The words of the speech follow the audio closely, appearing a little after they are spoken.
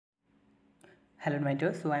Hello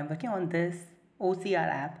Inventor. So I'm working on this OCR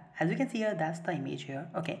app. As you can see here, that's the image here.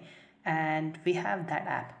 Okay, and we have that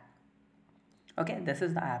app. Okay, this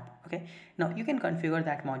is the app. Okay, now you can configure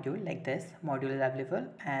that module like this. Module is available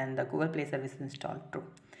and the Google Play service is installed. True.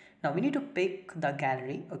 Now we need to pick the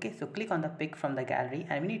gallery. Okay, so click on the pick from the gallery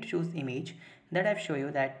and we need to choose image. That I've shown you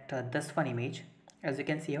that this one image. As you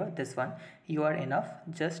can see here, this one, you are enough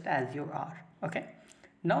just as you are. Okay,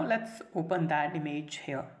 now let's open that image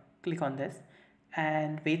here. Click on this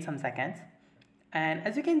and wait some seconds. And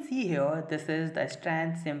as you can see here, this is the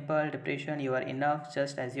strength, simple, depression, you are enough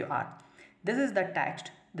just as you are. This is the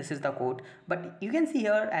text, this is the code, but you can see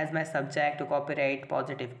here as my subject to copyright,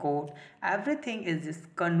 positive quote, everything is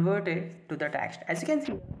just converted to the text. As you can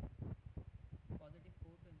see, positive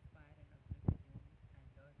quote to inspire and uplift you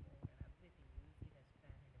and learn more and everything. You will see the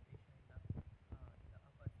strand and depression in the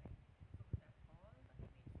upper side. So that all the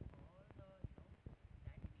image,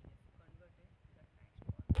 all the that image is converted to the text format. Okay. So that app we will create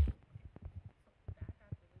tomorrow. Okay. So if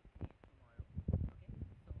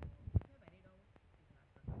you have any doubt, you can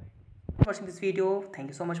ask a comment. Thank you so much for watching this video. Thank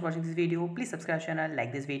you so much for watching this video. Please subscribe channel,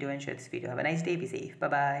 like this video and share this video. Have a nice day. Be safe. Bye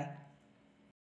bye.